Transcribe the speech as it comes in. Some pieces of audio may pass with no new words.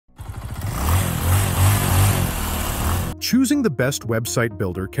Choosing the best website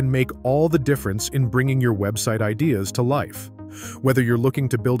builder can make all the difference in bringing your website ideas to life. Whether you're looking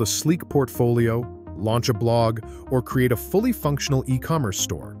to build a sleek portfolio, launch a blog, or create a fully functional e-commerce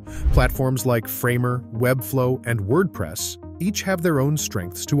store, platforms like Framer, Webflow, and WordPress each have their own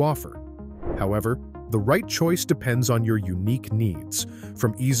strengths to offer. However, the right choice depends on your unique needs,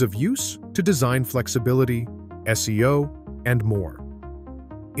 from ease of use to design flexibility, SEO, and more.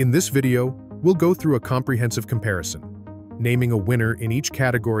 In this video, we'll go through a comprehensive comparison, naming a winner in each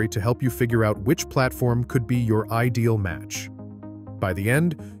category to help you figure out which platform could be your ideal match. By the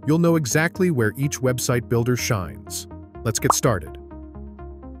end, you'll know exactly where each website builder shines. Let's get started.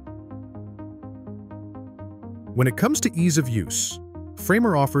 When it comes to ease of use,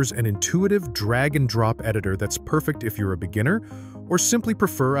 Framer offers an intuitive drag-and-drop editor that's perfect if you're a beginner or simply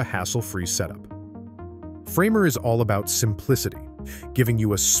prefer a hassle-free setup. Framer is all about simplicity, giving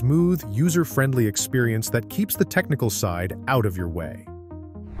you a smooth, user-friendly experience that keeps the technical side out of your way.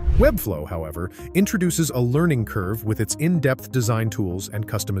 Webflow, however, introduces a learning curve with its in-depth design tools and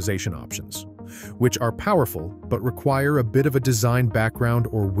customization options, which are powerful but require a bit of a design background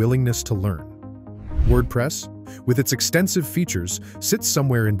or willingness to learn. WordPress, with its extensive features, sits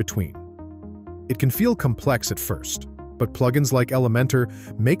somewhere in between. It can feel complex at first, but plugins like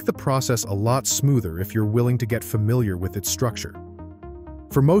Elementor make the process a lot smoother if you're willing to get familiar with its structure.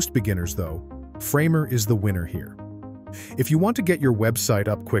 For most beginners, though, Framer is the winner here. If you want to get your website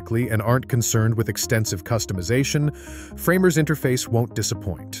up quickly and aren't concerned with extensive customization, Framer's interface won't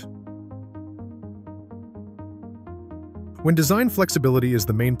disappoint. When design flexibility is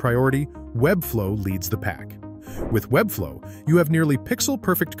the main priority, Webflow leads the pack. With Webflow, you have nearly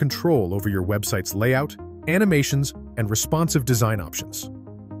pixel-perfect control over your website's layout, animations, and responsive design options.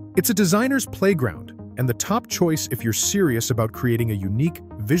 It's a designer's playground and the top choice if you're serious about creating a unique,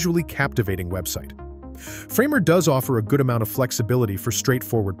 visually captivating website. Framer does offer a good amount of flexibility for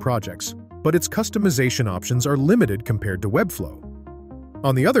straightforward projects, but its customization options are limited compared to Webflow.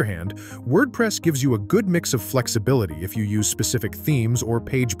 On the other hand, WordPress gives you a good mix of flexibility if you use specific themes or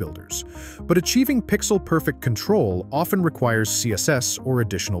page builders, but achieving pixel-perfect control often requires CSS or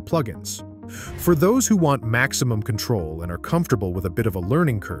additional plugins. For those who want maximum control and are comfortable with a bit of a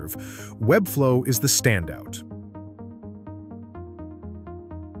learning curve, Webflow is the standout.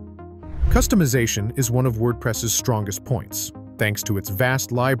 Customization is one of WordPress's strongest points, thanks to its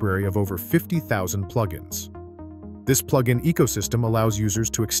vast library of over 50,000 plugins. This plugin ecosystem allows users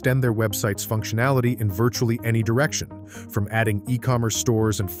to extend their website's functionality in virtually any direction, from adding e-commerce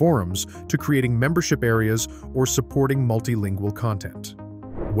stores and forums to creating membership areas or supporting multilingual content.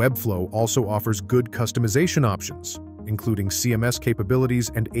 Webflow also offers good customization options, including CMS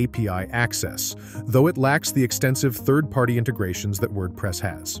capabilities and API access, though it lacks the extensive third-party integrations that WordPress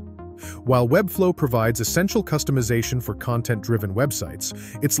has. While Webflow provides essential customization for content-driven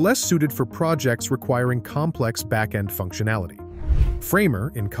websites, it's less suited for projects requiring complex back-end functionality.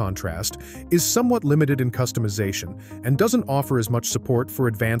 Framer, in contrast, is somewhat limited in customization and doesn't offer as much support for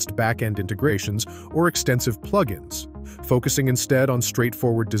advanced back-end integrations or extensive plugins, focusing instead on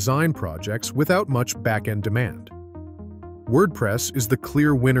straightforward design projects without much back-end demand. WordPress is the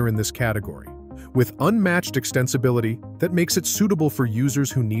clear winner in this category, with unmatched extensibility that makes it suitable for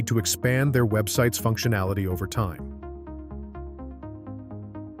users who need to expand their website's functionality over time.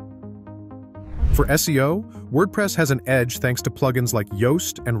 For SEO, WordPress has an edge thanks to plugins like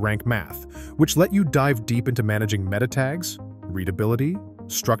Yoast and Rank Math, which let you dive deep into managing meta tags, readability,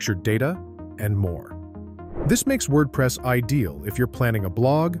 structured data, and more. This makes WordPress ideal if you're planning a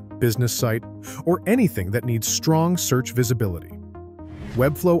blog, business site, or anything that needs strong search visibility.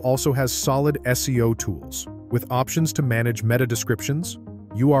 Webflow also has solid SEO tools, with options to manage meta descriptions,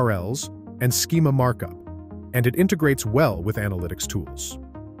 URLs, and schema markup, and it integrates well with analytics tools.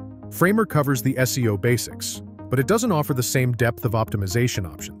 Framer covers the SEO basics, but it doesn't offer the same depth of optimization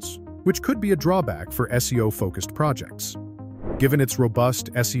options, which could be a drawback for SEO-focused projects. Given its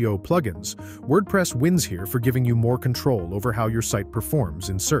robust SEO plugins, WordPress wins here for giving you more control over how your site performs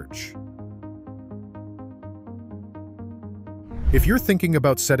in search. If you're thinking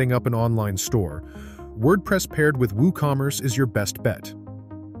about setting up an online store, WordPress paired with WooCommerce is your best bet.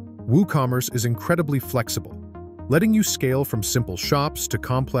 WooCommerce is incredibly flexible, letting you scale from simple shops to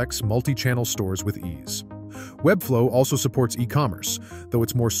complex multi-channel stores with ease. Webflow also supports e-commerce, though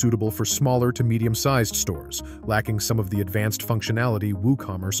it's more suitable for smaller to medium-sized stores, lacking some of the advanced functionality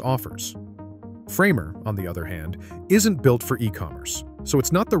WooCommerce offers. Framer, on the other hand, isn't built for e-commerce, so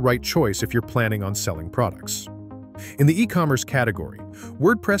it's not the right choice if you're planning on selling products. In the e-commerce category,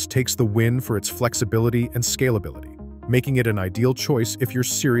 WordPress takes the win for its flexibility and scalability, making it an ideal choice if you're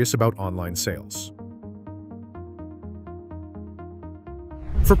serious about online sales.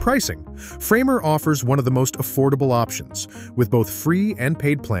 For pricing, Framer offers one of the most affordable options, with both free and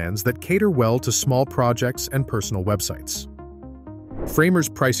paid plans that cater well to small projects and personal websites. Framer's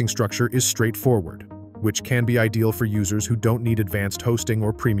pricing structure is straightforward, which can be ideal for users who don't need advanced hosting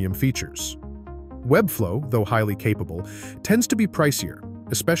or premium features. Webflow, though highly capable, tends to be pricier,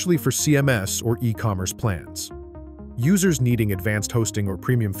 especially for CMS or e-commerce plans. Users needing advanced hosting or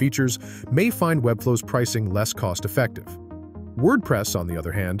premium features may find Webflow's pricing less cost-effective. WordPress, on the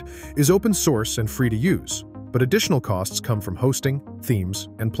other hand, is open source and free to use, but additional costs come from hosting, themes,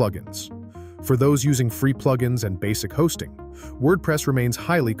 and plugins. For those using free plugins and basic hosting, WordPress remains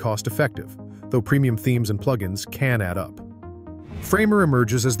highly cost-effective, though premium themes and plugins can add up. Framer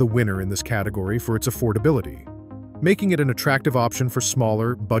emerges as the winner in this category for its affordability, making it an attractive option for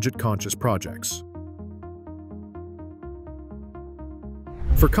smaller, budget-conscious projects.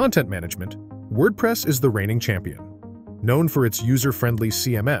 For content management, WordPress is the reigning champion. Known for its user-friendly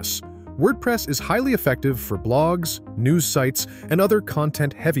CMS, WordPress is highly effective for blogs, news sites, and other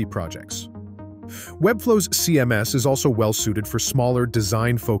content-heavy projects. Webflow's CMS is also well-suited for smaller,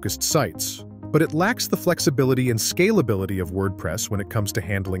 design-focused sites, but it lacks the flexibility and scalability of WordPress when it comes to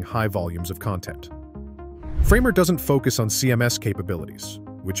handling high volumes of content. Framer doesn't focus on CMS capabilities,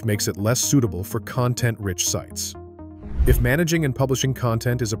 which makes it less suitable for content-rich sites. If managing and publishing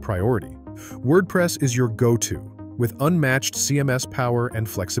content is a priority, WordPress is your go-to, with unmatched CMS power and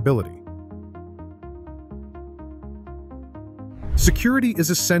flexibility. Security is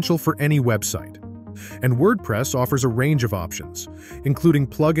essential for any website, and WordPress offers a range of options, including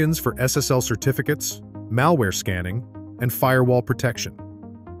plugins for SSL certificates, malware scanning, and firewall protection.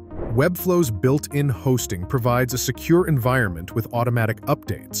 Webflow's built-in hosting provides a secure environment with automatic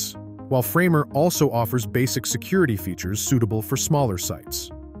updates, while Framer also offers basic security features suitable for smaller sites.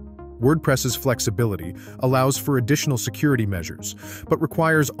 WordPress's flexibility allows for additional security measures, but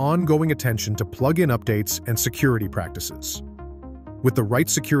requires ongoing attention to plugin updates and security practices. With the right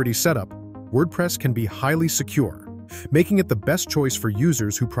security setup, WordPress can be highly secure, making it the best choice for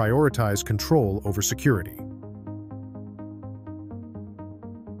users who prioritize control over security.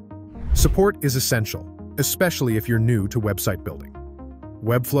 Support is essential, especially if you're new to website building.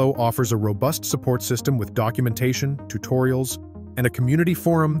 Webflow offers a robust support system with documentation, tutorials, and a community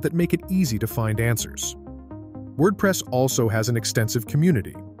forum that make it easy to find answers. WordPress also has an extensive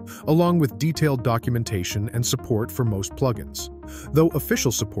community, along with detailed documentation and support for most plugins, though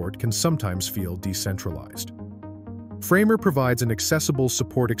official support can sometimes feel decentralized. Framer provides an accessible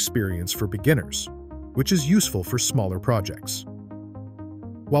support experience for beginners, which is useful for smaller projects.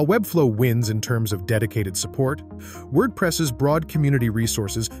 While Webflow wins in terms of dedicated support, WordPress's broad community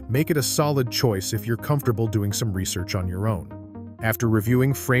resources make it a solid choice if you're comfortable doing some research on your own. After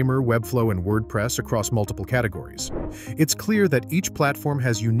reviewing Framer, Webflow, and WordPress across multiple categories, it's clear that each platform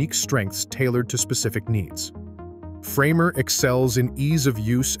has unique strengths tailored to specific needs. Framer excels in ease of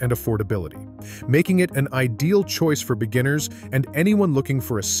use and affordability, making it an ideal choice for beginners and anyone looking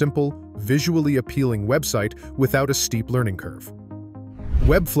for a simple, visually appealing website without a steep learning curve.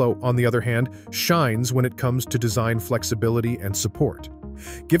 Webflow, on the other hand, shines when it comes to design flexibility and support,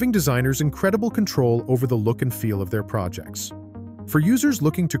 giving designers incredible control over the look and feel of their projects. For users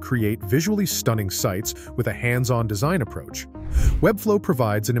looking to create visually stunning sites with a hands-on design approach, Webflow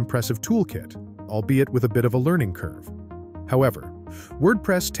provides an impressive toolkit, albeit with a bit of a learning curve. However,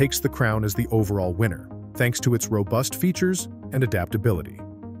 WordPress takes the crown as the overall winner, thanks to its robust features and adaptability.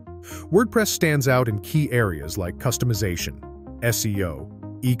 WordPress stands out in key areas like customization, SEO,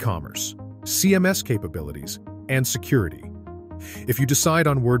 e-commerce, CMS capabilities, and security. If you decide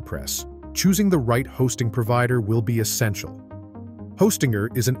on WordPress, choosing the right hosting provider will be essential. Hostinger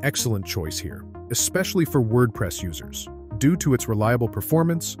is an excellent choice here, especially for WordPress users, due to its reliable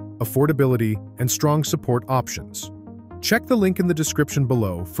performance, affordability, and strong support options. Check the link in the description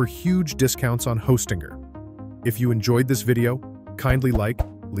below for huge discounts on Hostinger. If you enjoyed this video, kindly like,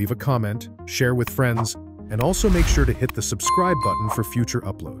 leave a comment, share with friends, and also make sure to hit the subscribe button for future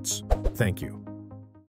uploads. Thank you.